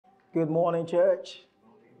Good morning, church.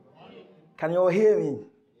 Can you all hear me?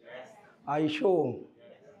 Yes. Are you sure?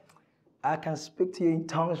 Yes. I can speak to you in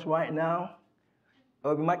tongues right now. It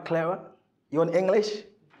will be much clearer. You want English?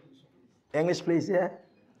 English, please, yeah?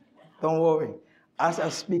 Don't worry. As I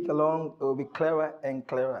speak along, it will be clearer and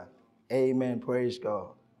clearer. Amen. Praise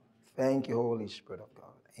God. Thank you, Holy Spirit of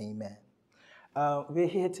God. Amen. We're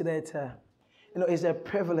here today to, it's a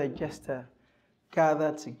privilege just to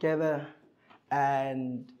gather together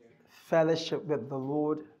and fellowship with the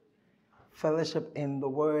Lord, fellowship in the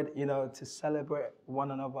Word, to celebrate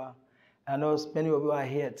one another. I know many of you are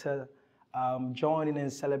here to join in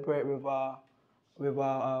and celebrate with our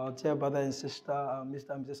dear brother and sister,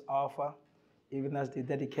 Mr. and Mrs. Arthur, even as they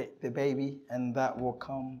dedicate the baby, and that will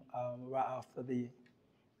come right after the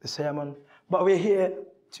sermon. But we're here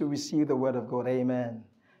to receive the Word of God, amen.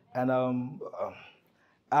 And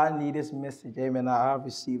I need this message, amen. I have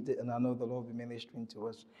received it, and I know the Lord will be ministering to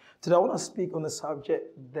us. Today I want to speak on the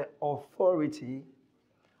subject, the authority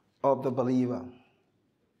of the believer.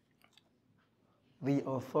 The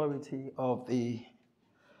authority of the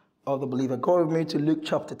believer. Go with me to Luke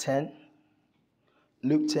chapter 10.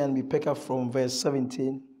 Luke 10, we pick up from verse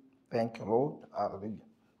 17. Thank you, Lord. Hallelujah.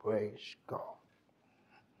 Praise God.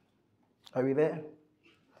 Are we there?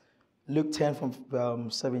 Luke 10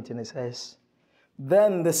 from 17, it says,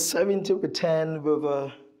 Then the 70 returned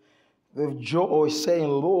with joy, saying,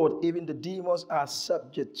 Lord, even the demons are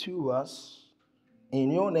subject to us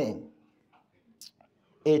in your name.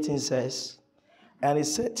 18 says, And he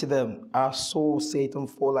said to them, I saw Satan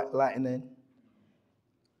fall like lightning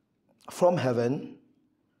from heaven.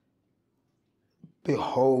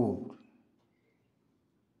 Behold,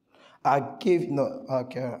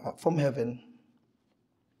 from heaven.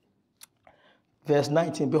 Verse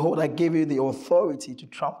 19, Behold, I give you the authority to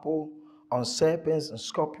trample on serpents and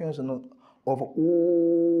scorpions and over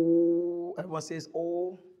all, everyone says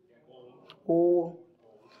all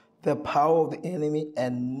the power of the enemy,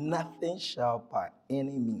 and nothing shall by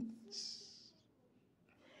any means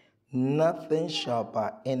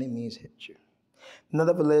hit you.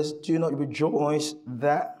 Nevertheless, do not rejoice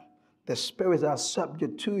that the spirits are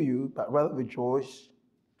subject to you, but rather rejoice.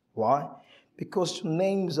 Why? Because your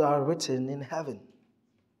names are written in heaven.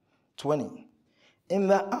 20. In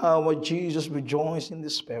that hour, Jesus rejoiced in the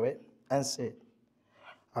Spirit and said,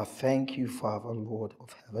 I thank you, Father, Lord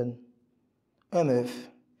of heaven and earth,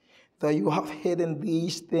 that you have hidden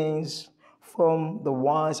these things from the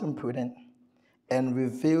wise and prudent and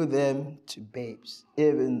revealed them to babes.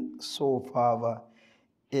 Even so, Father,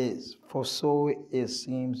 for so it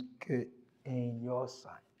seems good in your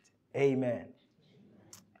sight. Amen.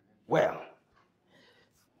 Well,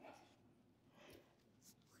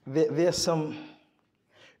 there's some,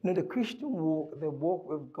 the Christian walk, the walk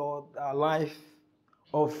with God, our life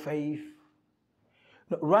of faith.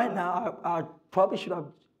 Right now, I probably should have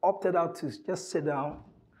opted out to just sit down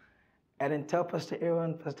and then tell Pastor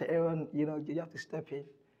Aaron, you have to step in.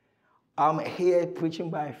 I'm here preaching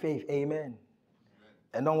by faith, amen.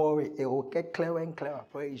 And don't worry, it will get clearer and clearer,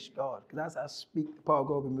 praise God. Because as I speak, the power of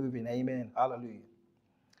God will be moving, amen, hallelujah.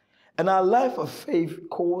 And our life of faith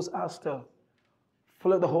calls us to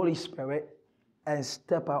follow the Holy Spirit and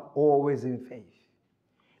step out always in faith.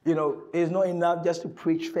 It's not enough just to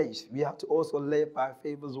preach faith. We have to also live by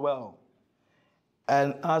faith as well.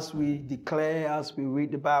 And as we declare, as we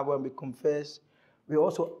read the Bible and we confess, we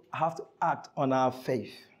also have to act on our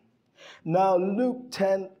faith. Now, Luke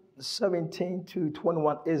 10, 17 to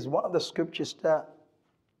 21 is one of the scriptures that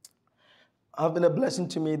have been a blessing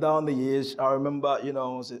to me down the years. I remember, I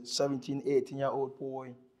was a 17, 18-year-old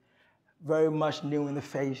boy, very much new in the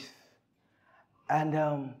faith. And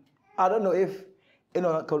I don't know if,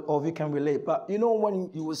 all of you can relate, but when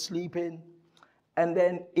you were sleeping, and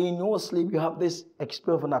then in your sleep, you have this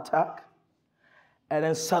experience of an attack, and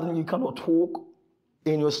then suddenly you cannot talk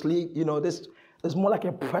in your sleep. There's more like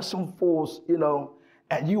a pressing force,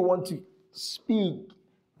 and you want to speak,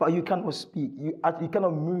 but you cannot speak. You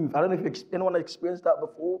cannot move. I don't know if anyone experienced that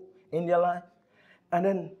before in their life. And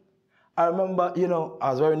then I remember,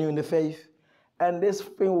 I was very new in the faith, and this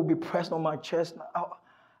thing would be pressed on my chest.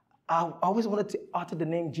 I always wanted to utter the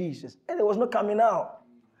name Jesus, and it was not coming out.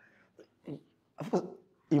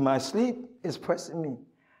 In my sleep, it's pressing me.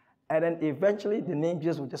 And then eventually, the name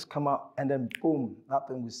Jesus would just come out, and then boom,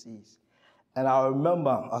 nothing would cease. And I remember,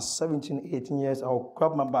 I was 17, 18 years, I'll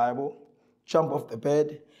grab my Bible, jump off the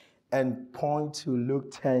bed, and point to Luke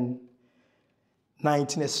 10,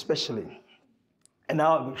 19 especially. And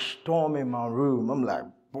I'll be storming my room. I'm like,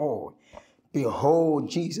 boy, Behold,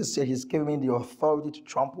 Jesus said he's given me the authority to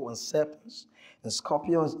trample on serpents and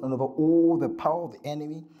scorpions and over all the power of the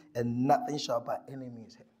enemy, and nothing shall by any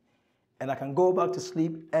means hurt. And I can go back to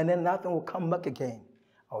sleep, and then nothing will come back again.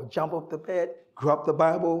 I'll jump off the bed, grab the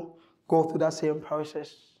Bible, go through that same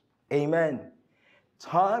process. Amen.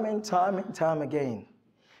 Time and time and time again.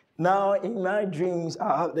 Now, in my dreams,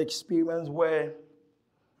 I have the experience where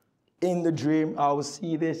in the dream, I will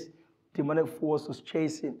see this demonic force was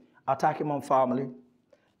attacking my family.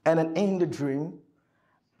 And then in the dream,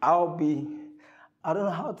 I don't know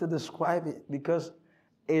how to describe it because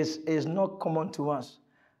it's not common to us.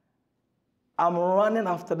 I'm running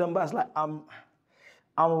after them, but it's like I'm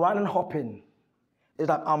running, hopping. It's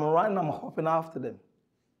like I'm running, I'm hopping after them.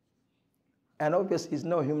 And obviously, it's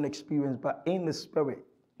no human experience, but in the spirit,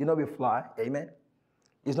 we fly, amen?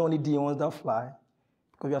 It's not only demons that fly,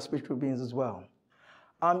 because we are spiritual beings as well.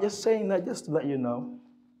 I'm just saying that just to let you know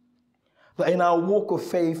that in our walk of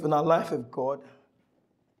faith, in our life of God,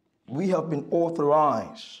 we have been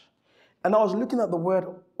authorized. And I was looking at the word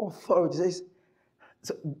authority. It says,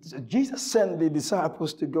 so Jesus sent the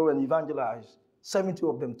disciples to go and evangelize, 72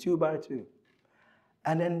 of them, 2 by 2.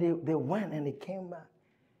 And then they went and they came back.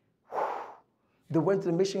 They went to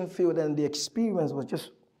the mission field and the experience was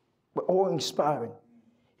just awe-inspiring.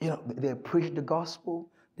 They preached the gospel.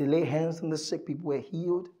 They laid hands on the sick. People were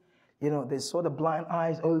healed. They saw the blind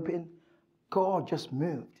eyes open. God just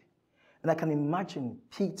moved. And I can imagine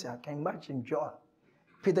Peter. I can imagine John.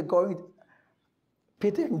 Peter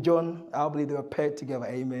and John, I believe they were paired together.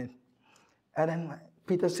 Amen. And then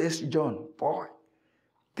Peter says to John, boy,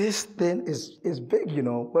 this thing is big,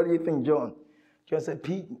 What do you think, John? John said,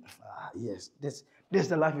 Pete, yes, this is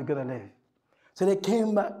the life you're going to live. So they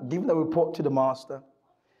came back, giving a report to the master.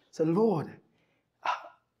 Said, Lord,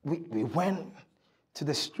 we went to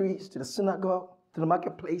the streets, to the synagogue, to the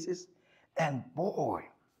marketplaces, and boy,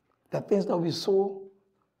 the things that we saw,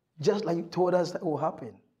 just like you told us that will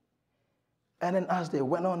happen. And then as they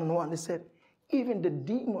went on and on, they said, even the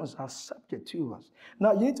demons are subject to us.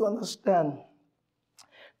 Now, you need to understand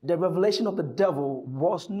the revelation of the devil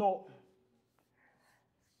was not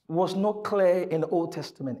clear in the Old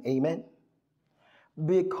Testament. Amen?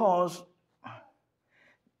 Because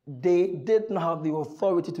they didn't have the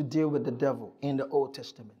authority to deal with the devil in the Old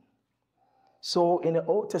Testament. So in the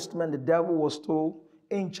Old Testament, the devil was still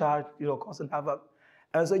in charge, causing havoc.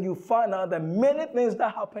 And so you find out that many things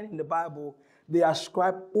that happen in the Bible, they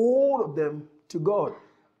ascribe all of them to God,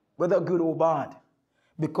 whether good or bad.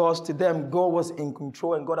 Because to them, God was in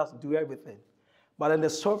control and God has to do everything. But then the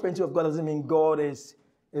sovereignty of God doesn't mean God is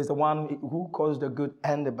the one who causes the good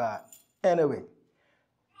and the bad. Anyway,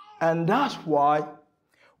 and that's why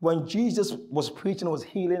when Jesus was preaching, was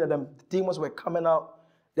healing, and the demons were coming out,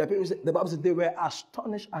 the Bible says they were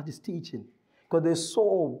astonished at his teaching because they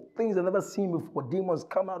saw things they've never seen before. Demons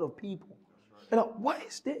come out of people. What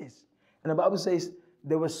is this? And the Bible says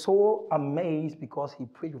they were so amazed because he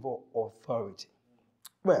preached for authority.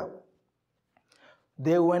 Well,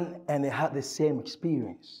 they went and they had the same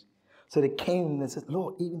experience. So they came and they said,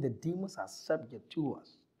 Lord, even the demons are subject to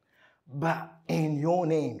us. But in your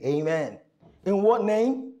name, amen. In what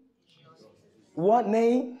name? What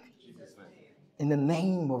name? In the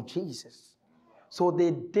name of Jesus. So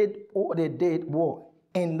they did what they did, what?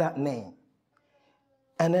 In that name.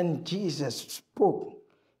 And then Jesus spoke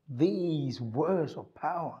these words of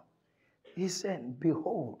power. He said,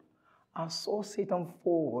 behold, I saw Satan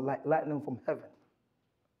fall like lightning from heaven.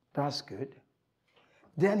 That's good.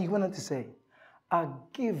 Then he went on to say, I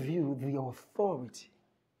give you the authority.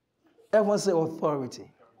 Everyone say authority.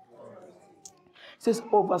 It says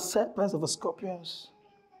over serpents, over scorpions.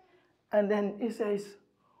 And then it says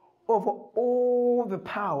over all the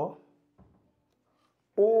power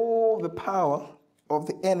of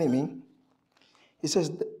the enemy. It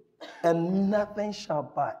says, and nothing shall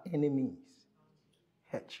by any means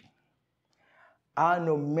hurt you. I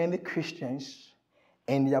know many Christians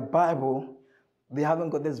in their Bible, they haven't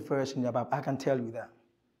got this verse in their Bible. I can tell you that.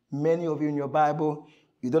 Many of you in your Bible,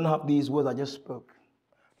 you don't have these words I just spoke.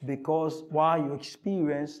 Because while your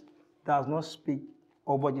experience does not speak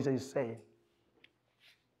of what Jesus is saying.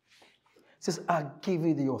 It says, I give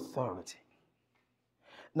you the authority.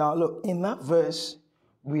 Now look, in that verse,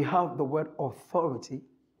 we have the word authority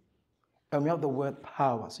and we have the word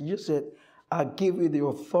power. So you said, I give you the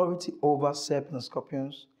authority over serpents and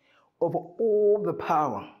scorpions, over all the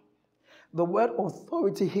power. The word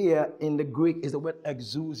authority here in the Greek is the word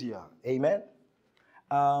exousia. Amen?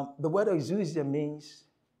 The word exousia means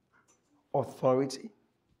authority.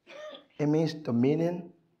 It means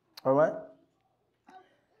dominion. All right?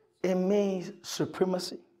 It means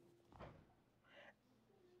supremacy.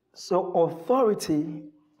 So authority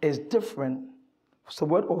is different. So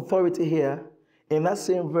word authority here, in that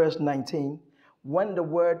same verse 19, when the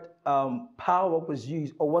word power was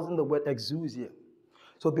used, or wasn't the word exousia.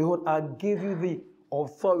 So behold, I give you the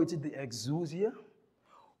authority, the exousia,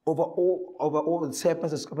 over all the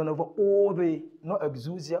serpents and scorpions, over all the, not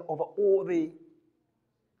exousia, over all the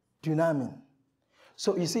dunamin.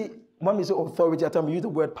 So you see, when we say authority, at times we use the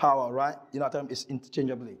word power, right? You know, at times it's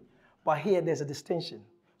interchangeably. But here there's a distinction.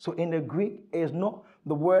 So in the Greek, it's not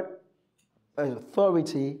the word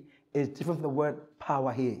authority is different from the word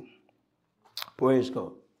power here. Praise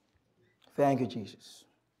God. Thank you, Jesus.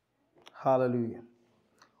 Hallelujah.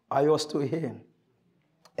 Are you all still here?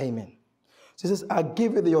 Amen. So it says, I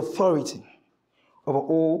give you the authority over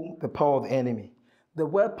all the power of the enemy. The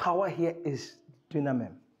word power here is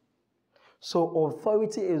dunamis. So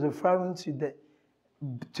authority is referring to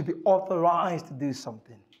be authorized to do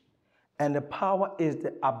something. And the power is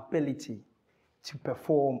the ability to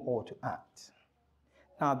perform or to act.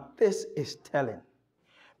 Now this is telling.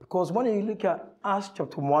 Because when you look at Acts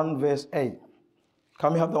chapter 1 verse 8,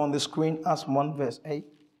 can we have that on the screen? Acts 1 verse 8.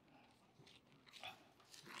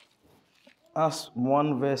 Acts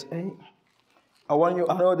 1 verse 8. I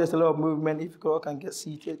know there's a lot of movement. If you all can get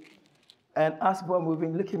seated. And as we're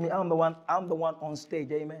moving, look at me, I'm the one on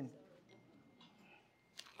stage, amen.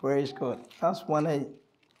 Praise God. Acts 1 8.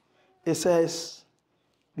 It says,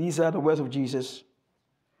 these are the words of Jesus.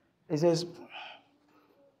 It says,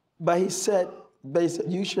 but he said,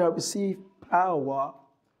 you shall receive power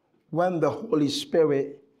when the Holy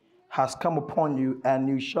Spirit has come upon you, and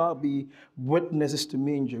you shall be witnesses to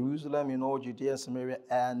me in Jerusalem, in all Judea and Samaria,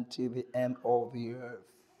 and to the end of the earth.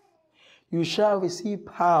 You shall receive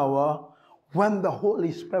power when the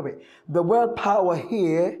Holy Spirit. The word power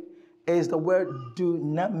here is the word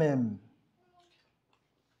dunamis.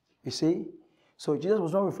 You see? So Jesus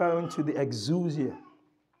was not referring to the exousia.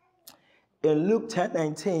 In Luke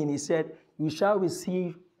 10:19, he said, you shall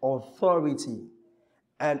receive authority.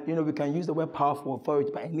 And, we can use the word power for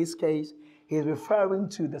authority, but in this case, he's referring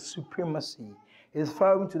to the supremacy. He's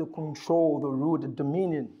referring to the control, the rule, the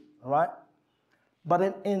dominion, all right? But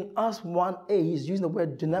then in Acts 1:8, he's using the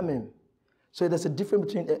word dunamis. So there's a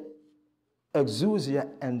difference between exousia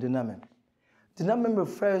and dunamis. Dunamis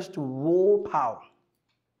refers to raw power,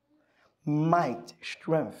 might,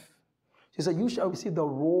 strength. He said, you shall receive the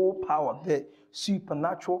raw power, the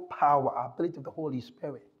supernatural power, ability of the Holy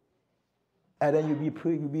Spirit. And then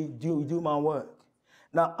you do my work.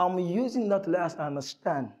 Now, I'm using that to let us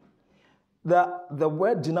understand that the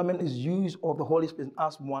word dunamis is used of the Holy Spirit in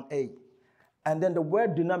Acts 1:8. And then the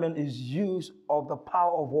word dunamis is used of the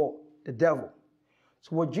power of what? The devil.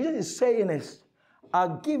 So what Jesus is saying is,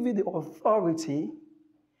 I'll give you the authority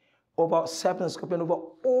over serpents, scorpions, over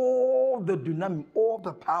all the dunamis, all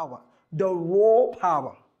the power, the raw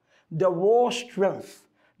strength,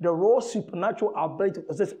 the raw supernatural ability,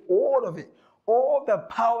 all of it, all the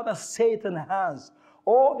power that Satan has,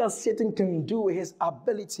 all that Satan can do, his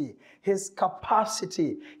ability, his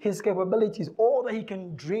capacity, his capabilities, all that he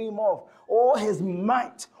can dream of, all his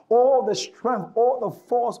might, all the strength, all the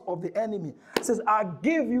force of the enemy. It says, I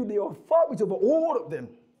give you the authority over all of them.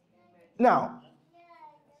 Now,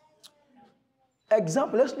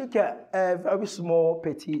 example, let's look at a very small,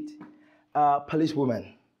 petite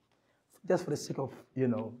policewoman, just for the sake of,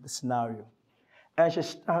 the scenario. And she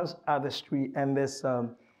stands at the street, and there's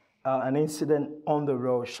an incident on the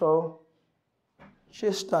road. So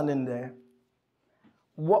she's standing there.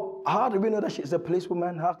 How do we know that she's a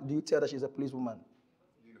policewoman? How do you tell that she's a policewoman?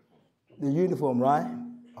 The uniform, right?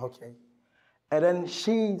 Okay. And then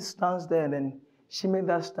she stands there, and then she made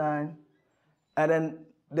that stand. And then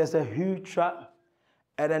there's a huge truck.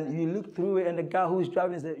 And then you look through it, and the guy who's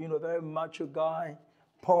driving is a very macho guy,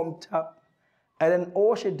 pumped up. And then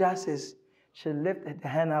all she does is she lifted the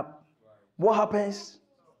hand up. What happens?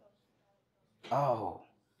 Oh.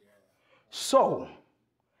 So,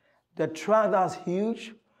 the truck that's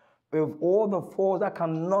huge, with all the force that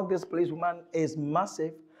can knock this policewoman, is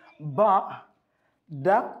massive. But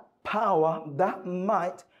that power, that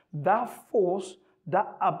might, that force,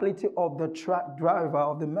 that ability of the truck driver,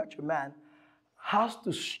 of the macho man, has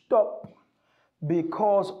to stop,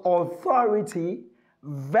 because authority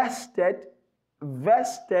vested,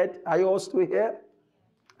 are you all still here?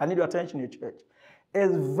 I need your attention in church.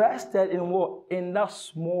 Is vested in what? In that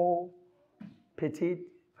small, petite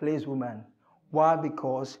policewoman. Why?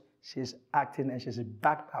 Because she's acting and she's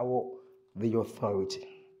backed by what? The authority.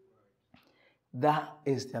 That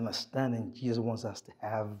is the understanding Jesus wants us to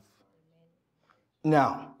have.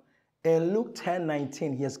 Now, in Luke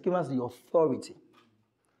 10:19, he has given us the authority.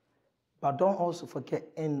 But don't also forget,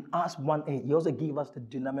 in Acts 1:8, he also gave us the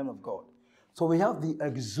dunamis of God. So we have the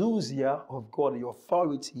exousia of God, the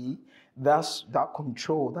authority, that's that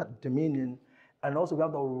control, that dominion, and also we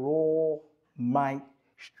have the raw might,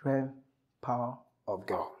 strength, power of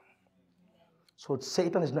God. So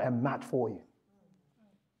Satan is not a match for you.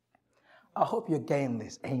 I hope you're getting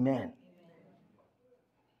this. Amen.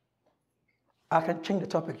 I can change the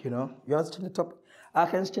topic, You want to change the topic? I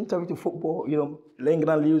can change the topic to football,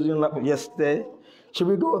 England losing like yesterday. Should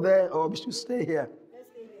we go there or we should stay here?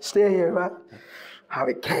 Stay here, right?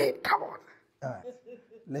 Hurricane, come on. All right,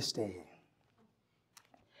 let's stay here.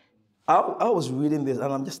 I was reading this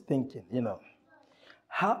and I'm just thinking,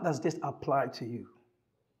 how does this apply to you?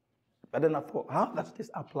 But then I thought, how does this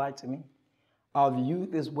apply to me? I'll use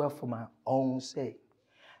this word for my own sake.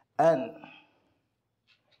 And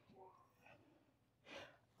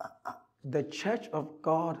the church of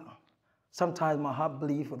God, sometimes my heart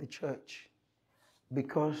bleeds for the church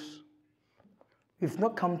because we've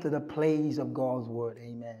not come to the place of God's word.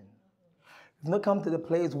 Amen. We've not come to the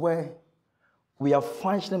place where we are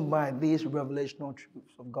functioning by these revelational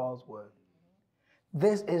truths of God's word.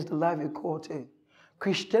 This is the life we call to.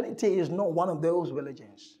 Christianity is not one of those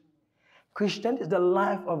religions. Christianity is the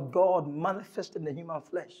life of God manifested in the human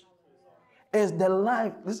flesh. It's the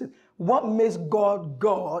life. Listen, what makes God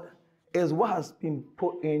God is what has been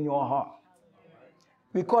put in your heart.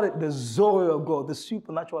 We call it the Zoe of God, the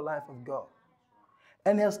supernatural life of God.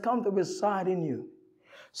 And it has come to reside in you.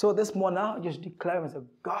 So this morning, I'll just declare and say,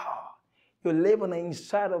 God, you live on the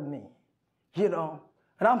inside of me, And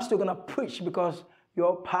I'm still going to preach because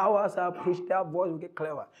your powers are preached, their voice will get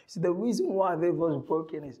clearer. See, the reason why their voice is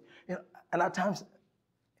broken is, and at times,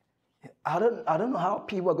 I don't know how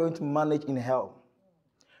people are going to manage in hell.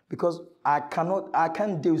 Because I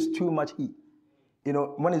can't deal with too much heat.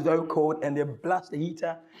 When it's very cold and they blast the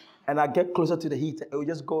heater and I get closer to the heater, it will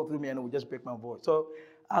just go through me and it will just break my voice. So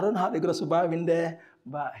I don't know how they're going to survive in there,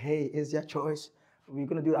 but hey, it's their choice. We're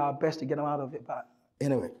going to do our best to get them out of it. But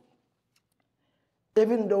anyway,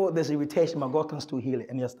 even though there's irritation, my God can still heal it.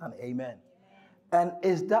 And you understand? Amen. And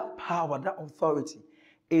it's that power, that authority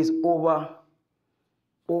is over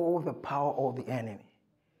all the power of the enemy,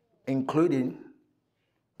 including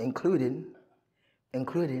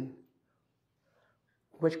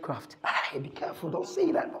witchcraft. Hey, be careful. Don't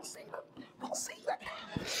say that. Don't say that. Don't say that.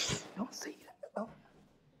 Don't say that. No.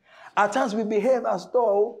 At times we behave as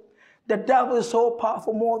though the devil is so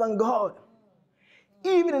powerful more than God.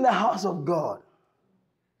 Even in the house of God.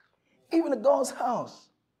 Even in God's house.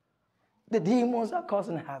 The demons are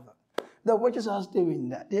causing havoc. The witches are doing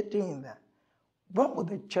that. They're doing that. When will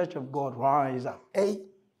the church of God rise up? Hey?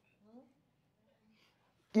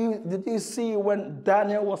 Did you see when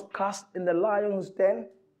Daniel was cast in the lion's den?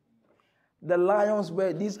 The lions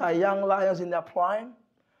these are young lions in their prime,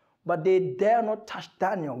 but they dare not touch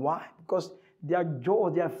Daniel. Why? Because their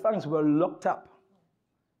jaws, their fangs were locked up.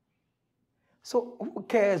 So who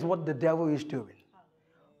cares what the devil is doing?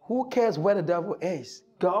 Who cares where the devil is?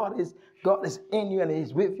 God is in you and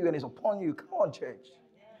he's with you and he's upon you. Come on, church.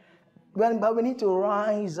 But we need to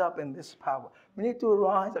rise up in this power. We need to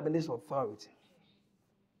rise up in this authority.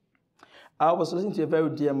 I was listening to a very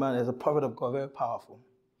dear man, as a prophet of God, very powerful.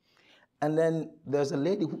 And then there's a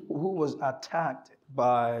lady who was attacked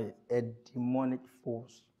by a demonic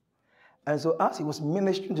force. And so as he was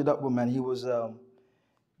ministering to that woman, he was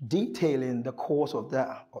detailing the cause of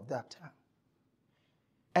that attack.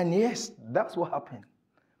 And yes, that's what happened.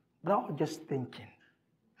 But I was just thinking,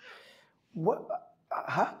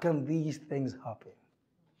 how can these things happen?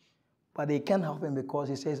 But they can't happen because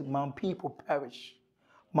he says, my people perish.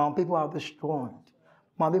 My people are destroyed.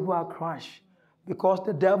 My people are crushed. Because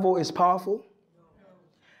the devil is powerful?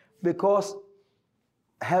 Because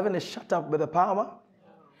heaven is shut up with the power?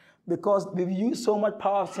 Because we've used so much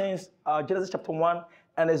power since Genesis chapter 1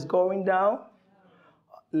 and it's going down?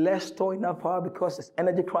 Let's store enough power because it's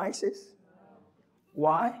energy crisis?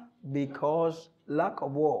 Why? Because lack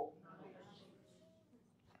of war.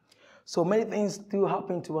 So many things do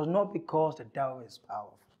happen to us not because the devil is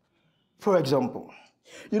powerful. For example,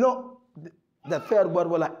 the third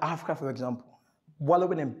world, like Africa, for example,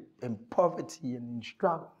 wallowing in poverty and in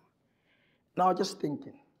struggle. Now, just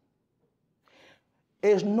thinking,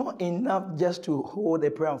 it's not enough just to hold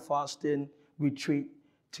a prayer and fasting retreat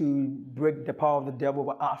to break the power of the devil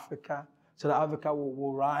over Africa so that Africa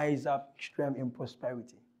will rise up extreme in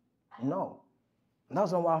prosperity. No,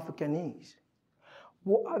 that's not what Africa needs.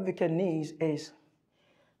 What Africa needs is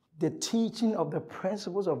the teaching of the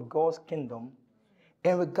principles of God's kingdom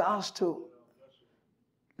in regards to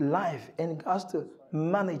life, in regards to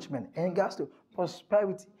management, in regards to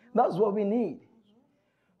prosperity. That's what we need.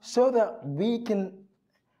 So that we can,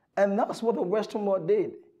 and that's what the Western world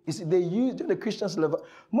did. You see, they used the Christians level.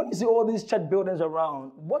 When you see all these church buildings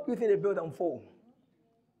around, what do you think they build them for?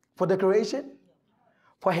 For decoration?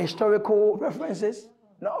 For historical references?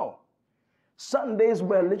 No. Sundays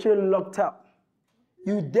were literally locked up.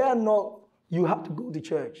 You dare not, you have to go to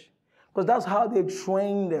church. Because that's how they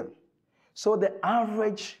trained them. So the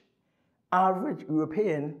average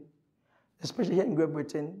European, especially here in Great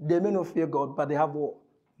Britain, they may not fear God, but they have what?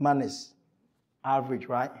 Manners. Average,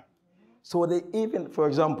 right? So they even, for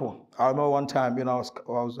example, I remember one time, I was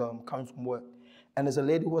coming from work, and there's a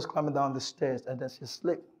lady who was climbing down the stairs, and then she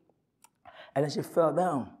slipped, and then she fell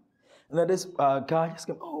down. And then this guy just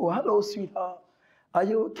came, oh, hello, sweetheart, are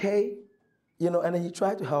you okay? And then he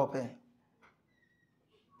tried to help her.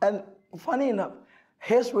 And funny enough,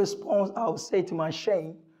 his response, I would say to my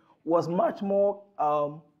shame, was much more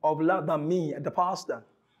of love than me, the pastor.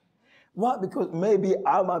 Why? Because maybe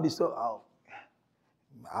I might be so,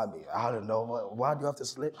 I don't know, why do you have to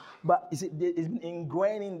slip? But you see, it's been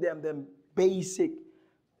ingrained in them the basic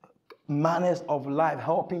manners of life,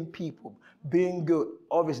 helping people, being good,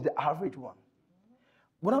 obviously the average one.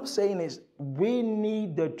 What I'm saying is, we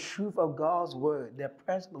need the truth of God's word, the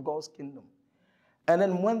principle of God's kingdom. And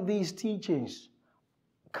then when these teachings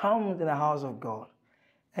come in the house of God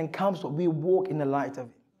and comes, we walk in the light of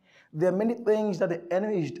it. There are many things that the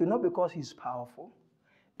enemy is doing, not because he's powerful,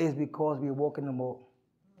 it's because we walk in the more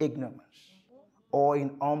ignorance, or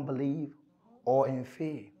in unbelief, or in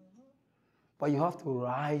fear. But you have to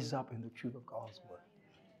rise up in the truth of God's word.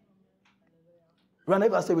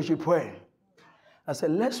 Whenever I say we should pray, I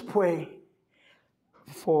said, let's pray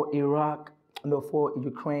for Iraq, for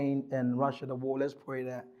Ukraine and Russia, the war. Let's pray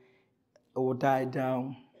that it will die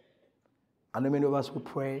down. I know many of us will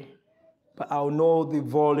pray, but I'll know the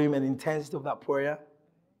volume and intensity of that prayer.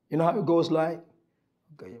 You know how it goes like?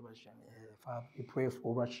 Okay, Father, we pray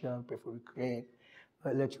for Russia, we pray for Ukraine.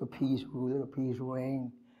 Let your peace rule, let your peace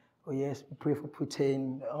reign. Oh yes, we pray for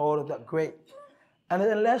Putin, all of that, great. And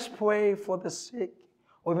then let's pray for the sick,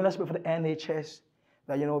 or even let's pray for the NHS.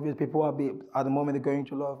 That, these people at the moment they're going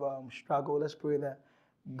through a lot of struggle. Let's pray that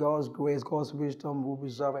God's grace, God's wisdom will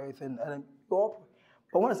resolve everything. And then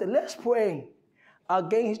but when I say, let's pray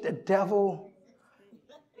against the devil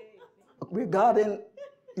regarding,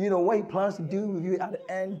 what he plans to do with you at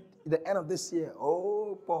the end of this year.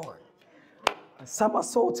 Oh boy.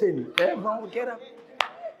 Somersaulting. Everyone will get up.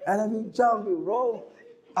 And then we jump, we roll.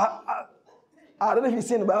 I don't know if you've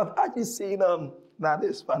seen it, but I've actually seen,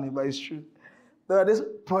 this is funny, but it's true. This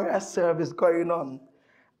prayer service going on.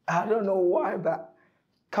 I don't know why, but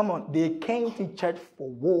come on, they came to church for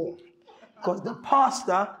war. Because the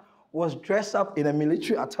pastor was dressed up in a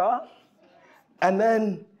military attire. And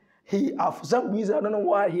then he, for some reason, I don't know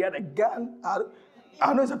why, he had a gun.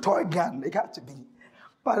 I know it's a toy gun, it had to be.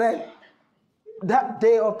 But then, that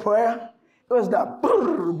day of prayer, it was that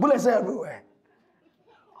bullets everywhere.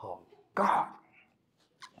 Oh, God.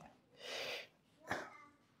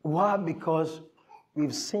 Why? Because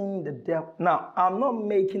we've seen the devil. Now, I'm not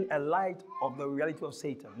making a light of the reality of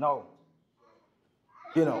Satan. No.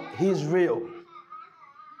 He's real.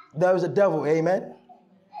 There is a devil, amen?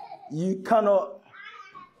 You cannot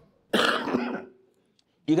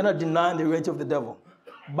deny the reality of the devil.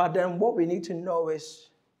 But then what we need to know is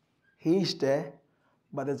he's there,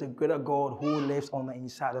 but there's a greater God who lives on the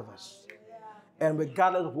inside of us. And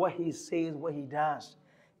regardless of what he says, what he does,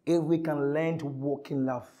 if we can learn to walk in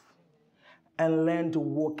love, and learn to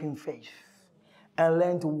walk in faith, and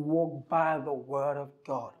learn to walk by the word of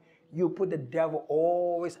God, you put the devil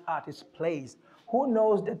always at his place. Who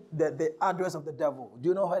knows the address of the devil? Do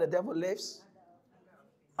you know where the devil lives?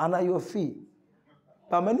 Under your feet.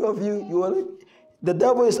 But many of you, the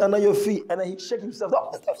devil is under your feet, and then he shakes himself.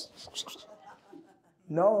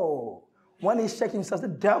 No. When he shakes himself, the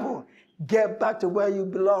devil, get back to where you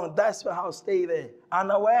belong. That's how stay there.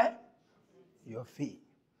 Under where? Your feet.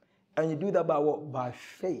 And you do that by what? By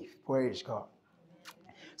faith. Praise God.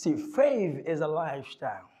 See, faith is a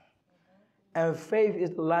lifestyle. And faith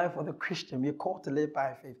is the life of the Christian. You're called to live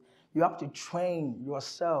by faith. You have to train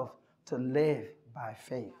yourself to live by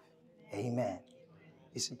faith. Amen.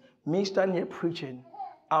 You see, me standing here preaching,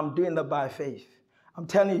 I'm doing that by faith. I'm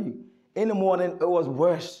telling you, in the morning, it was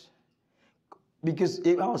worse. Because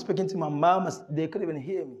if I was speaking to my mom, they couldn't even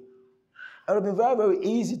hear me. It would have been very, very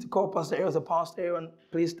easy to call Pastor Aaron, say, Pastor Aaron,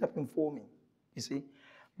 please step in for me. You see?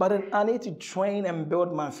 But then I need to train and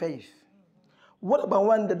build my faith. What about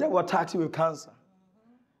when the devil attacks you with cancer?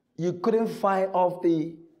 You couldn't fight off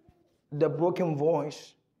the broken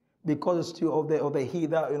voice because it's still of the heat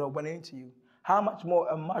that went into you. How much more,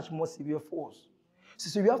 a much more severe force.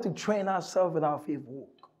 So we have to train ourselves in our faith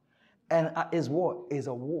walk. And it's what? It's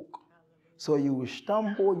a walk. So you will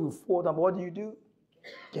stumble, you fall down. What do?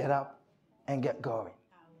 Get up and get going.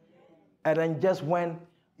 And then just when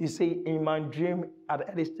you see in my dream at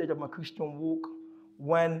the early stage of my Christian walk,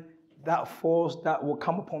 when that force that will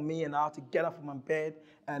come upon me and I have to get up from my bed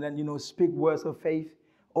and then, speak words of faith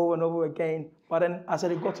over and over again. But then I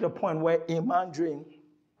said it got to the point where in my dream,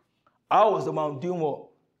 I was the one doing what?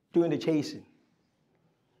 Doing the chasing.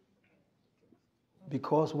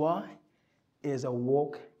 Because why? It's a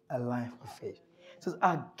walk, a life of faith. It says,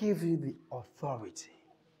 I give you the authority.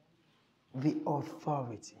 The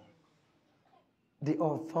authority. The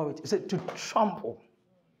authority. It says to trample.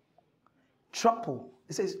 Trample.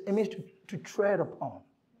 It says it means to tread upon.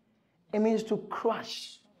 It means to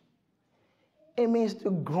crush. It means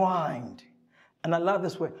to grind. And I love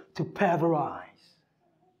this word, to pulverize.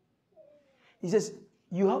 He says,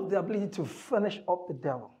 you have the ability to finish up the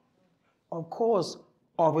devil. Of course,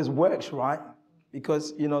 of his works, right?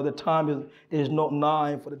 Because, the time is not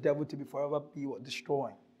nigh for the devil to be forever be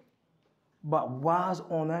destroying. But whilst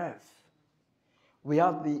on earth, we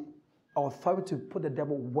have the authority to put the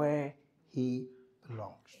devil where he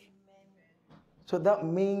belongs. Amen. So that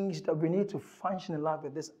means that we need to function in life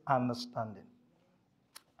with this understanding.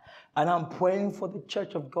 And I'm praying for the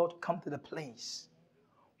church of God to come to the place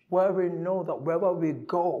where we know that wherever we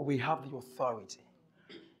go, we have the authority.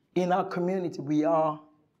 In our community, we are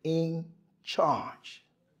in charge.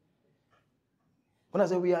 When I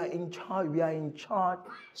say we are in charge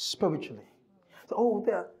spiritually. So,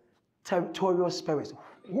 they're territorial spirits.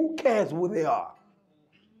 Who cares who they are?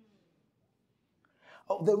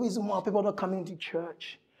 Oh, the reason why people are not coming to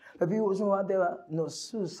church, the reason why there are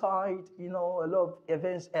suicide, a lot of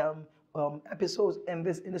events, episodes in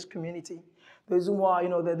this community. The reason why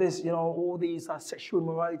there's all these sexual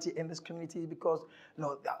immorality in this community because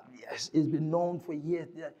yes, it's been known for years.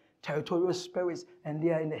 They're territorial spirits, and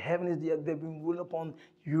they are in the heavens. They've been ruling upon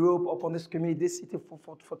Europe, upon this community, this city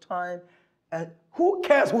for time. And who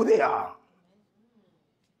cares who they are?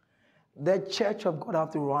 The church of God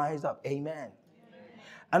have to rise up. Amen.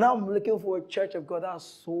 And I'm looking for a church of God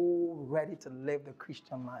that's so ready to live the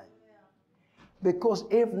Christian life. Because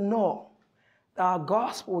if not, our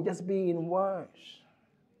gospel will just be in words.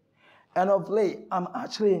 And of late, I'm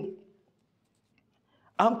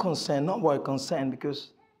concerned, not very concerned,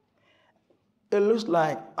 because it looks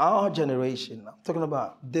like our generation, I'm talking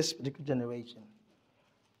about this particular generation,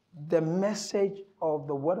 the message of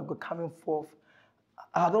the word of God coming forth,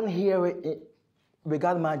 I don't hear it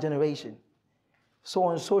regarding my generation. So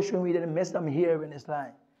on social media, the message I'm hearing is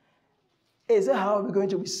like, is it how we're going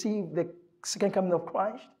to receive the second coming of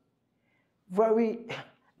Christ?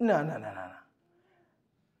 No.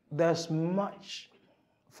 There's much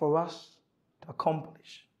for us to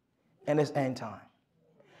accomplish in this end time.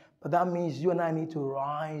 But that means you and I need to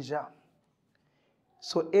rise up.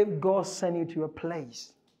 So if God sends you to a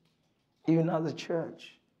place, even as a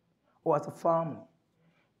church or as a family,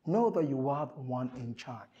 know that you are the one in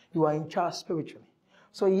charge. You are in charge spiritually.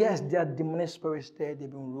 So yes, there are demonic spirits there.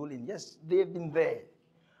 They've been ruling. Yes, they've been there.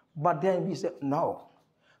 But then we said, no.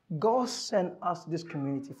 God sent us this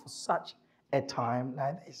community for such a time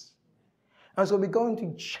like this. And so we're going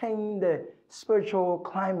to change the spiritual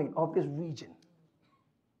climate of this region.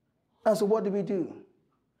 And so what do?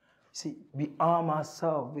 See, we arm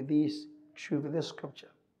ourselves with this truth, with this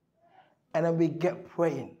scripture. And then we get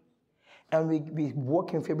praying. And we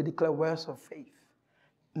walk in faith, we declare words of faith.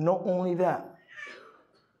 Not only that,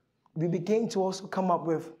 we begin to also come up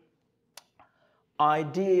with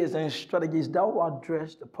ideas and strategies that will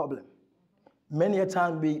address the problem. Many a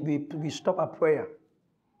time we stop at prayer.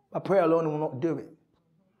 But prayer alone will not do it.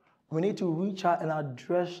 We need to reach out and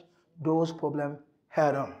address those problems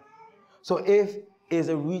head on. So if it's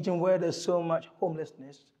a region where there's so much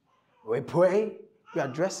homelessness, we pray, we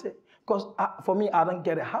address it. Because for me, I don't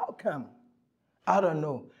get it. How come? I don't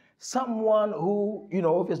know. Someone who,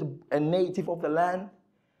 if it's a native of the land,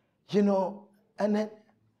 and then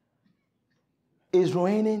it's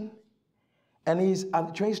raining, and he's at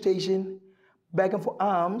the train station begging for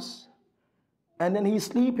alms, and then he's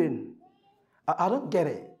sleeping. I don't get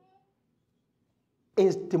it.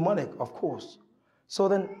 It's demonic, of course. So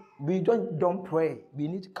then we don't pray. We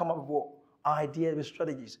need to come up with ideas, with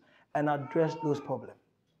strategies, and address those problems.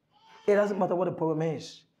 It doesn't matter what the problem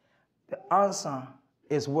is. The answer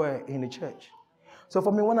is where? In the church. So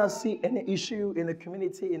for me, when I see any issue in the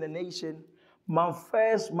community, in the nation, my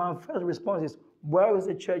first response is, where is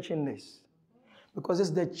the church in this?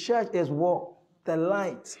 Because the church is what? The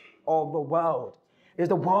light of the world. It's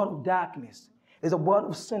the world of darkness. It's a world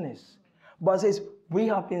of sinners. But it says, we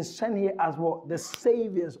have been sent here as what? The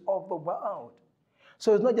saviors of the world.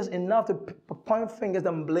 So it's not just enough to point fingers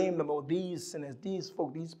and blame them, oh, these sinners, these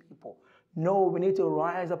folk, these people. No, we need to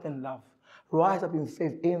rise up in love, rise up in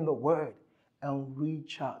faith in the word, and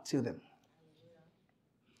reach out to them.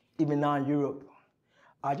 Even now in Europe,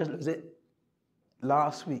 I just looked at it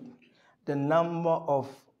last week, the number of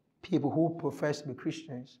people who profess to be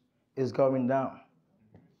Christians is going down,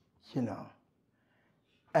 you know.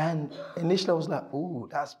 And initially I was like, ooh,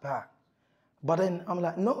 that's bad. But then I'm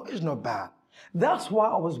like, no, it's not bad. That's why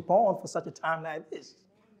I was born for such a time like this.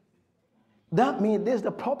 That means there's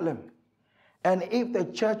the problem. And if the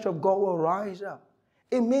church of God will rise up,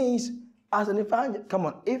 it means as an evangelist, come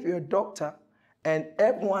on, if you're a doctor and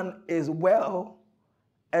everyone is well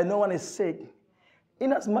and no one is sick,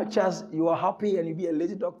 in as much as you are happy and you be a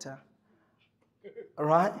lazy doctor,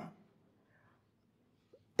 right?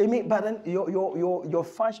 It means, but then your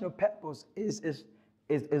functional purpose is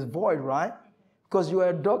void, right? Because you are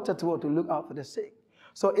a doctor to look out for the sick.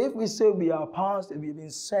 So if we say we are pastors, we've been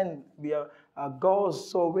sent, we are God's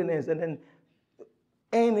soul winners, and then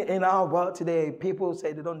in our world today, people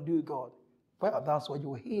say they don't do God. Well, that's what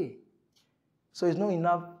you hear. So it's not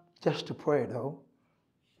enough just to pray, though.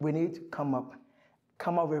 We need to come up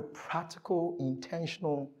with practical,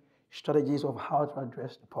 intentional strategies of how to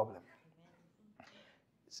address the problem.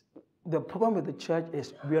 The problem with the church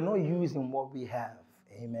is we are not using what we have.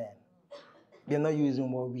 Amen. We are not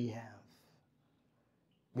using what we have.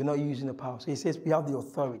 We're not using the power. So he says we have the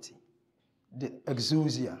authority, the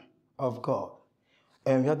exousia of God,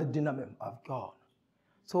 and we have the dynamism of God.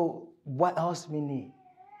 So what else we need?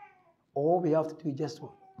 All we have to do is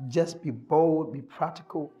just be bold, be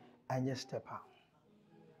practical, and just step out.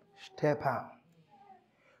 Step out.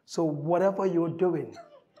 So whatever you're doing,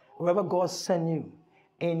 wherever God sent you,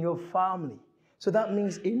 in your family. So that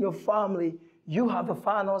means in your family, you have the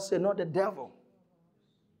final say, not the devil.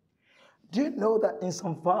 Do you know that in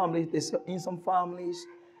some families,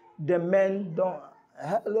 the men don't,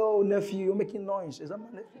 hello, nephew, you're making noise. Is that my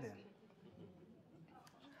nephew there?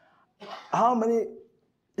 How many,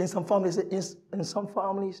 in some families,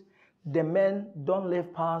 the men don't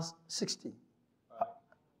live past 60?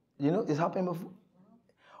 You know, it's happened before.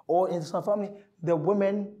 Or in some families, the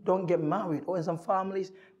women don't get married. Or in some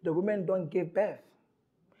families, the women don't give birth.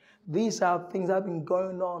 These are things that have been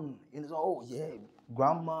going on. You know, oh, yeah,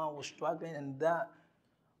 grandma was struggling and that.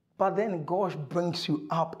 But then God brings you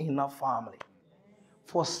up in a family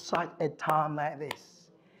for such a time like this.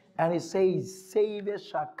 And it says, Savior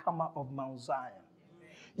shall come out of Mount Zion.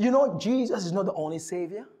 You know, Jesus is not the only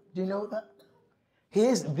Savior. Do you know that? He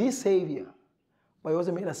is the Savior, but he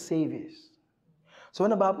also made us saviors. So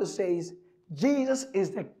when the Bible says, Jesus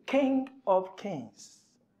is the King of kings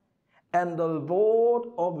and the Lord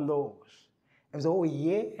of lords. And so, oh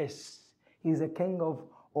yes, he's the King of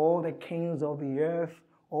all the kings of the earth,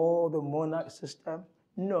 all the monarch system.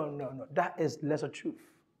 No. That is lesser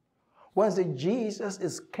truth. Once the Jesus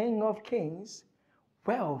is King of kings,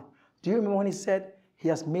 well, do you remember when he said he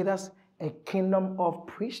has made us a kingdom of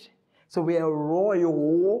priests? So we are a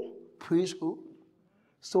royal priesthood.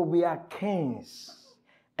 So we are kings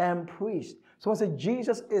and priests. So when I say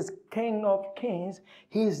Jesus is King of kings,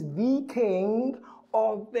 he is the King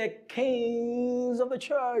of the kings of the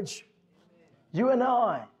church. You and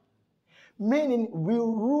I. Meaning we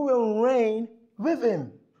rule and reign with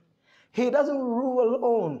him. He doesn't rule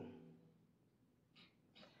alone.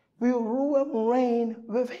 We rule and reign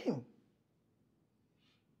with him.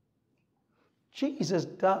 Jesus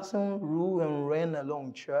doesn't rule and reign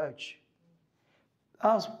alone, church.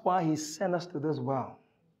 That's why he sent us to this world,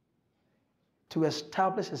 to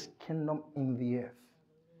establish his kingdom in the earth.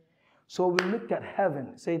 So we looked at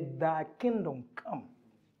heaven, say, thy kingdom come,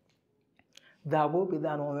 thy will be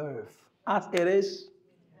done on earth, as it is.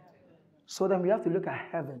 So then we have to look at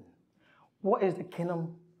heaven. What is the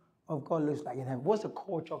kingdom of God looks like in heaven? What's the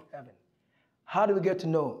culture of heaven? How do we get to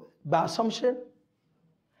know? By assumption?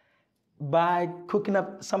 By cooking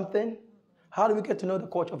up something? How do we get to know the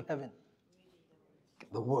culture of heaven?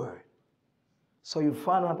 The word. So you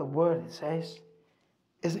find out the word, it says,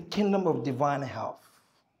 is a kingdom of divine health.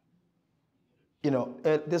 You know,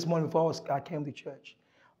 this morning before I came to church,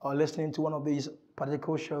 I was listening to one of these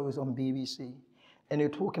political shows on BBC, and they're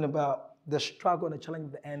talking about the struggle and the challenge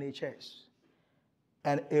of the NHS.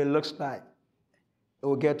 And it looks like it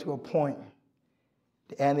will get to a point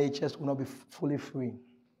the NHS will not be fully free.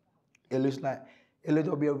 It looks like it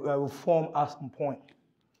will be a reform at some point.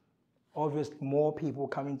 Obviously, more people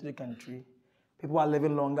coming to the country. People are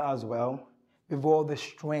living longer as well, with all the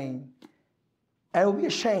strain. And it will be a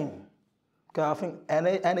shame Because I think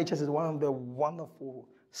NHS is one of the wonderful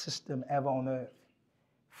systems ever on earth.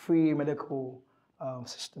 Free medical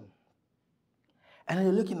system. And then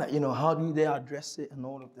you're looking at, how do they address it and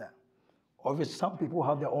all of that. Obviously, some people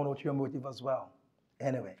have their own ulterior motive as well.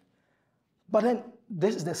 Anyway. But then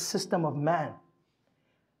this is the system of man.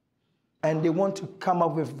 And they want to come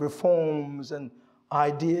up with reforms and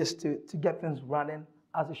ideas to get things running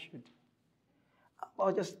as it should. I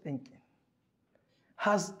was just thinking,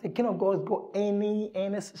 has the King of God got any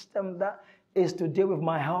system that is to deal with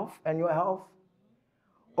my health and your health?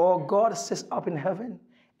 Or God sits up in heaven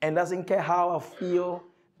and doesn't care how I feel,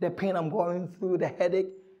 the pain I'm going through, the headache,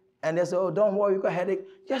 and they say, oh, don't worry, you got a headache.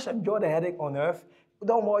 Just enjoy the headache on earth.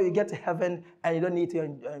 Don't worry, you get to heaven and you don't need to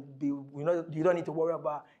you don't need to worry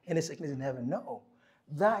about any sickness in heaven. No,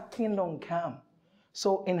 that kingdom come.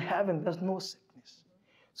 So in heaven, there's no sickness.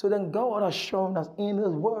 So then God has shown us in His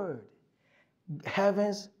Word,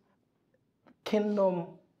 heaven's kingdom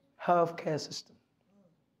healthcare system.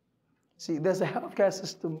 See, there's a healthcare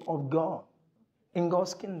system of God in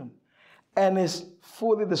God's kingdom, and it's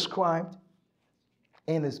fully described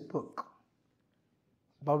in His book.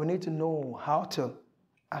 But we need to know how to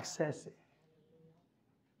access it.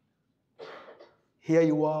 Here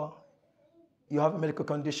you are, you have a medical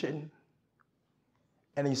condition,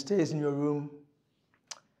 and he stays in your room.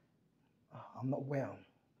 Oh, I'm not well.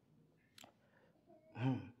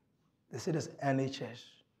 They say there's NHS.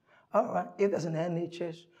 All right, if there's an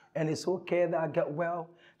NHS and it's okay that I get well,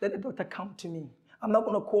 let the doctor come to me. I'm not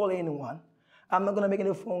going to call anyone. I'm not going to make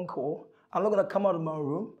any phone call. I'm not going to come out of my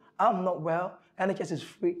room. I'm not well. NHS is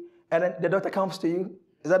free. And then the doctor comes to you.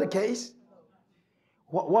 Is that the case?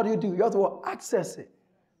 What do? You have to access it.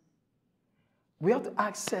 We have to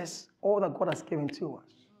access all that God has given to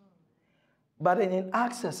us. But in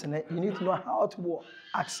accessing it, you need to know how to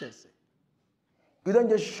access it. You don't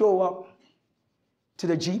just show up to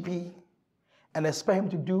the GP and expect him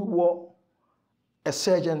to do what a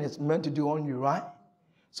surgeon is meant to do on you, right?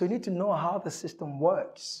 So you need to know how the system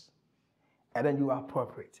works, and then you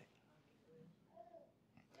appropriate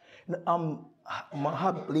it. My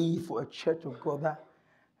heart bleeds for a church of God that,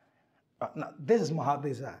 now this is my heart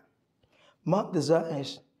desire. My desire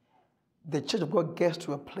is the church of God gets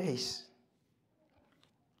to a place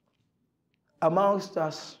amongst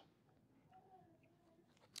us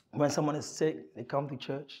when someone is sick, they come to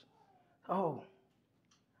church. Oh,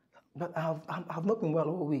 but I've not been well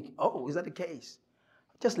all week. Oh, is that the case?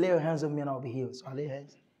 Just lay your hands on me and I'll be healed. So I lay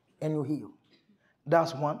hands and you heal.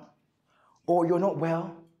 That's one. Or you're not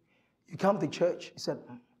well. You come to church. He said,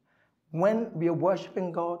 when we are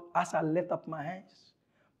worshiping God, as I lift up my hands,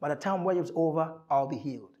 by the time worship's over, I'll be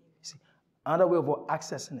healed. You see, another way of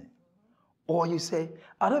accessing it. Or you say,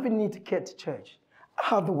 I don't even need to get to church. I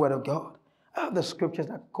have the Word of God. I have the scriptures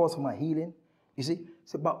that cause for my healing. You see,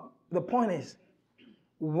 so, but the point is,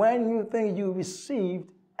 when you think you received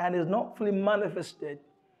and it's not fully manifested,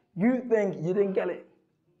 you think you didn't get it.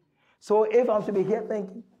 So if I'm to be here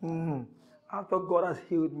thinking, I thought God has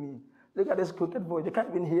healed me. Look at this crooked voice. They can't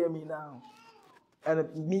even hear me now.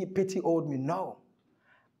 And me, pity owed me. No.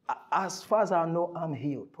 As far as I know, I'm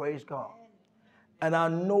healed. Praise God. And I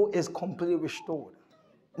know it's completely restored.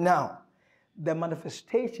 Now, the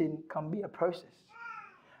manifestation can be a process.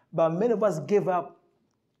 But many of us give up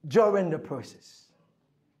during the process.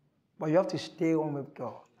 But you have to stay on with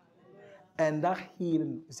God. And that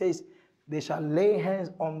healing, it says, they shall lay hands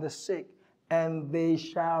on the sick and they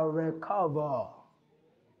shall recover.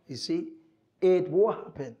 You see, it will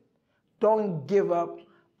happen. Don't give up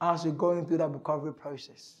as you're going through that recovery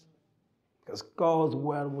process. Because God's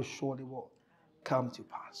word will surely come to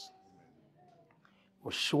pass.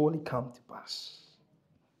 Will surely come to pass.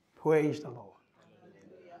 Praise the Lord.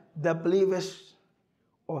 The believer's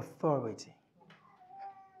authority.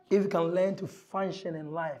 If you can learn to function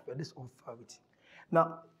in life with this authority.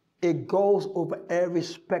 Now, it goes over every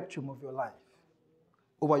spectrum of your life.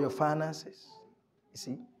 Over your finances, you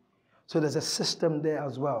see. So there's a system there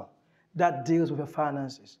as well that deals with your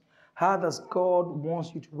finances. How does God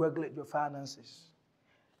want you to regulate your finances?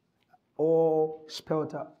 All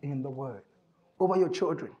spelled out in the Word. Over your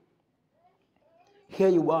children. Here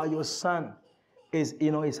you are, your son is,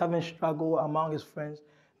 he's having struggle among his friends.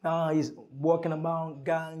 Now he's walking among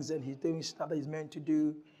gangs and he's doing stuff that he's meant to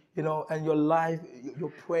do, and your life, you're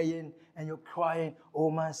praying and you're crying,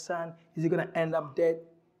 oh, my son, is he going to end up dead?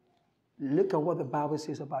 Look at what the Bible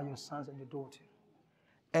says about your sons and your daughter.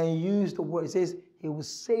 And use the word. It says, he will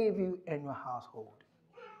save you and your household.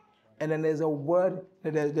 And then there's a word,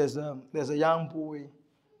 there's a young boy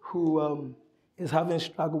who is having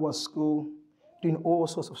struggle with school, doing all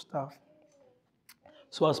sorts of stuff.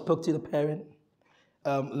 So I spoke to the parent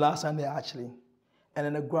last Sunday actually, and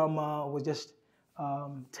then the grandma was just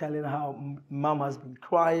telling how mom has been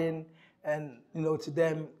crying, and to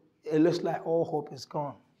them it looks like all hope is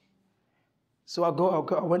gone. So I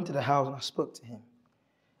went to the house and I spoke to him,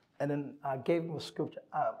 and then I gave him a scripture,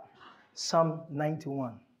 Psalm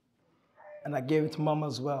 91, and I gave it to mom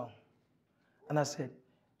as well, and I said,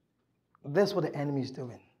 "That's what the enemy is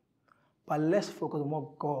doing, but let's focus on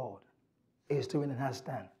what God is doing and has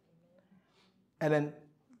done." And then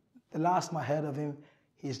the last time I heard of him,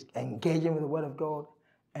 he's engaging with the Word of God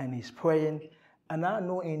and he's praying. And I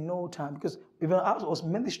know in no time, because even as I was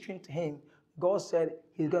ministering to him, God said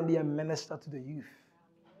he's going to be a minister to the youth.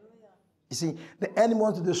 You see, the enemy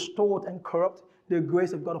wants to distort and corrupt the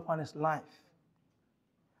grace of God upon his life.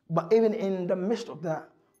 But even in the midst of that,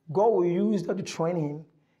 God will use that to train him,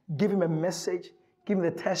 give him a message, give him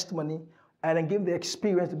the testimony, and then give him the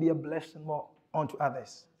experience to be a blessing more unto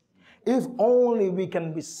others. If only we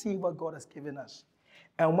can receive what God has given us.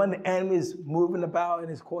 And when the enemy is moving about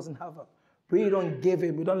and is causing havoc, we don't give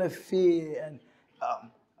in. We don't let fear and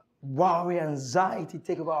worry, anxiety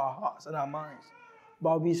take over our hearts and our minds.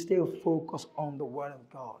 But we stay focused on the Word of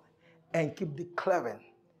God and keep declaring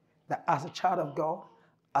that as a child of God,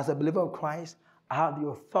 as a believer of Christ, I have the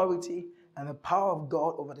authority and the power of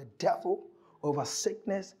God over the devil, over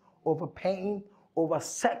sickness, over pain, over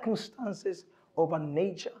circumstances, over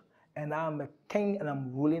nature. And I'm a king and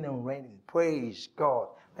I'm ruling and reigning. Praise God.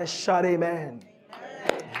 Let's shout amen.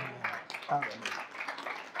 Amen. Hallelujah.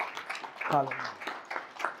 Hallelujah.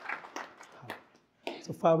 Hallelujah.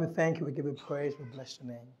 So Father, we thank you. We give you praise. We bless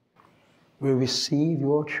your name. We receive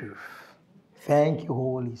your truth. Thank you,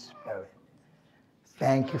 Holy Spirit.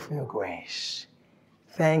 Thank you for your grace.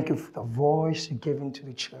 Thank you for the voice you've given to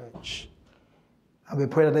the church. And we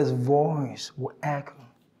pray that this voice will echo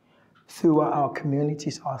throughout our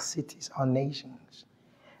communities, our cities, our nations,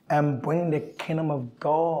 and bring the kingdom of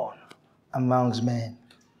God amongst men.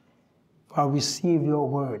 For receive your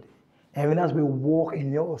word. And even as we walk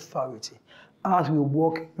in your authority, as we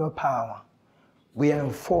walk in your power, we are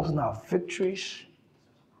enforcing our victories,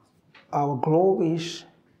 our glories,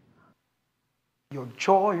 your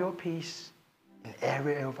joy, your peace in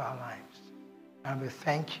every area of our lives. And we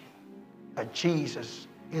thank you that Jesus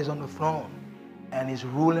is on the throne and is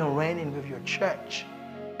ruling and reigning with your church.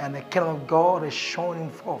 And the kingdom of God is shining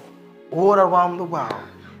forth all around the world.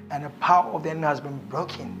 And the power of the enemy has been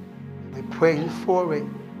broken. We praise you for it.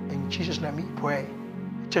 In Jesus' name we pray.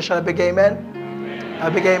 Church, shall I big amen? Amen.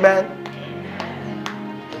 A big amen.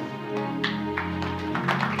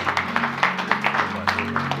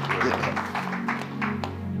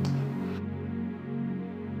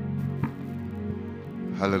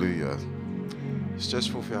 Hallelujah. Stretch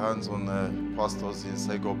forth your hands on Pastor Ozzy and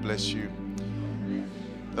say, God bless you.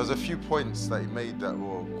 There's a few points that he made that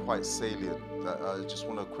were quite salient that I just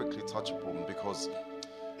want to quickly touch upon, because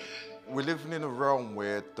we're living in a realm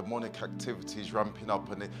where demonic activity is ramping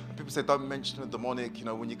up, and people say don't mention the demonic.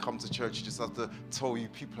 When you come to church, you just have to tell you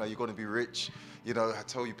people how you're going to be rich. I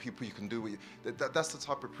tell you people you can do it. That's the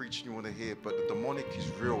type of preaching you want to hear. But the demonic is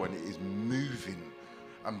real and it is moving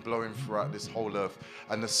and blowing throughout this whole earth.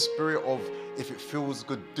 And the spirit of, if it feels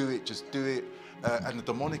good, do it, just do it. And the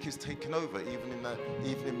demonic is taking over, even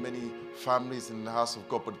in many families in the house of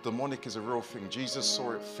God. But the demonic is a real thing. Jesus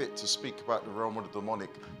saw it fit to speak about the realm of the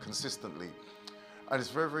demonic consistently. And it's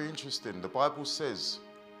very, very interesting. The Bible says,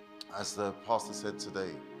 as the pastor said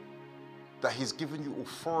today, that he's given you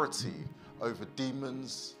authority over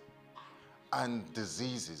demons and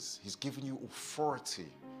diseases. He's given you authority.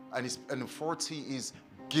 And authority is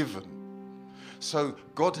given. So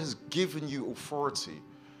God has given you authority.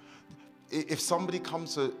 If somebody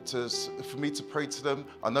comes for me to pray to them,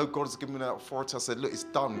 I know God has given me that authority. I said, look, it's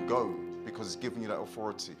done, go, because He's given you that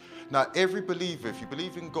authority. Now, every believer, if you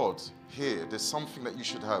believe in God here, there's something that you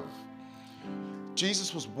should have.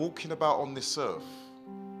 Jesus was walking about on this earth,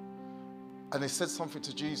 and they said something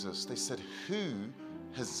to Jesus. They said, who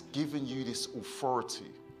has given you this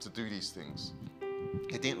authority to do these things?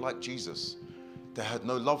 They didn't like Jesus. They had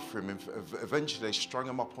no love for him. Eventually, they strung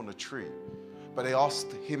him up on a tree. But they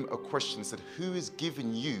asked him a question, said, who has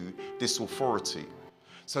given you this authority?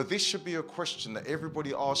 So this should be a question that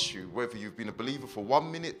everybody asks you, whether you've been a believer for 1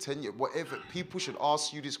 minute, 10 years, whatever. People should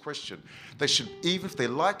ask you this question. They should, even if they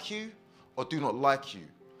like you or do not like you,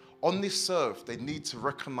 on this earth, they need to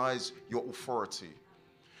recognize your authority.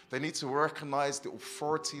 They need to recognize the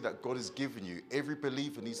authority that God has given you. Every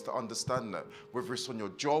believer needs to understand that, whether it's on your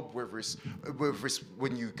job, whether it's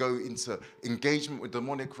when you go into engagement with the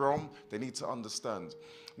demonic realm, they need to understand.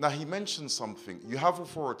 Now, he mentioned something. You have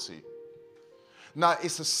authority. Now,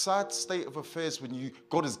 it's a sad state of affairs when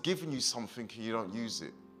God has given you something and you don't use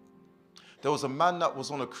it. There was a man that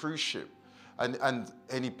was on a cruise ship and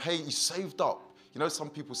he saved up. You know, some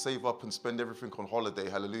people save up and spend everything on holiday,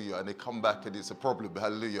 hallelujah, and they come back and it's a problem,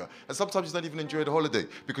 hallelujah. And sometimes you don't even enjoy the holiday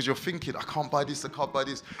because you're thinking, I can't buy this, I can't buy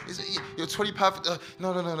this. You're £20,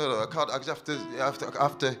 no, I can't, I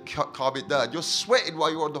have to calm it down. You're sweating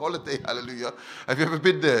while you're on the holiday, hallelujah. Have you ever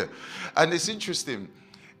been there? And it's interesting,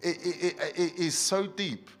 it is so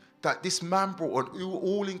deep that this man brought an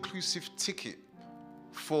all-inclusive ticket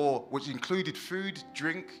which included food,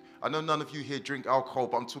 drink. I know none of you here drink alcohol,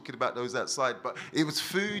 but I'm talking about those outside. But it was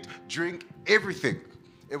food, drink, everything.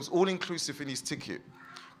 It was all inclusive in his ticket.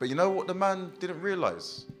 But you know what the man didn't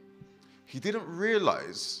realize? He didn't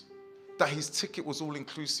realize that his ticket was all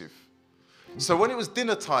inclusive. So when it was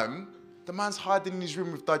dinner time, the man's hiding in his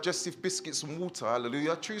room with digestive biscuits and water.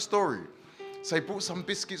 Hallelujah. True story. So he brought some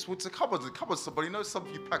biscuits, water. Come on, somebody. You know, some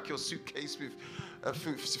of you pack your suitcase with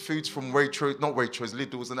foods from Waitrose, not Waitrose,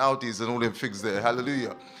 Lidl's and Aldi's and all them things there.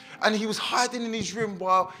 Hallelujah. And he was hiding in his room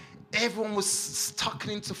while everyone was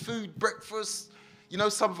tucking into food, breakfast. You know,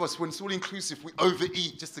 some of us, when it's all inclusive, we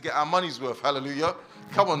overeat just to get our money's worth. Hallelujah.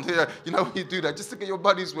 Come on, here. You know, you do that just to get your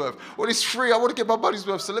money's worth. Well, it's free. I want to get my money's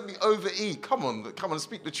worth, so let me overeat. Come on,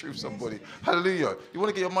 speak the truth, somebody. Hallelujah. You want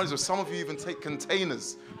to get your money's worth. Some of you even take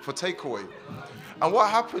containers for takeaway. And what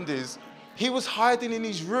happened is, he was hiding in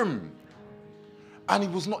his room, and he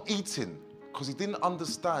was not eating because he didn't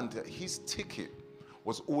understand that his ticket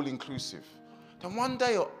was all inclusive. Then one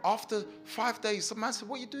day, after 5 days, the man said,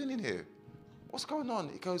 "What are you doing in here? What's going on?"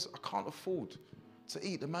 He goes, "I can't afford to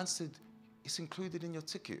eat." The man said, "It's included in your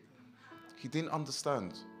ticket." He didn't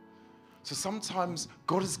understand. So sometimes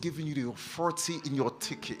God has given you the authority in your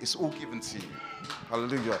ticket. It's all given to you.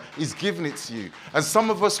 Hallelujah. He's given it to you. And some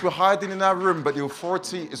of us, we're hiding in our room, but the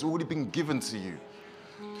authority has already been given to you.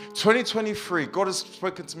 2023, God has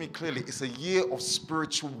spoken to me clearly. It's a year of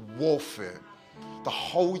spiritual warfare. The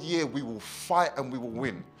whole year we will fight and we will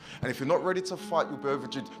win. And if you're not ready to fight, you'll be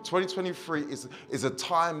overjoyed. 2023 is a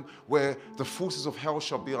time where the forces of hell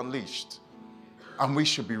shall be unleashed. And we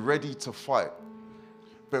should be ready to fight.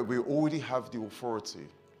 But we already have the authority.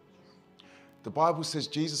 The Bible says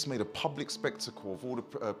Jesus made a public spectacle of all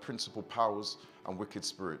the principal powers and wicked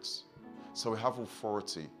spirits. So we have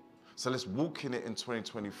authority. So let's walk in it in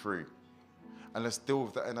 2023. And let's deal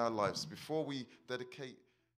with that in our lives. Before we dedicate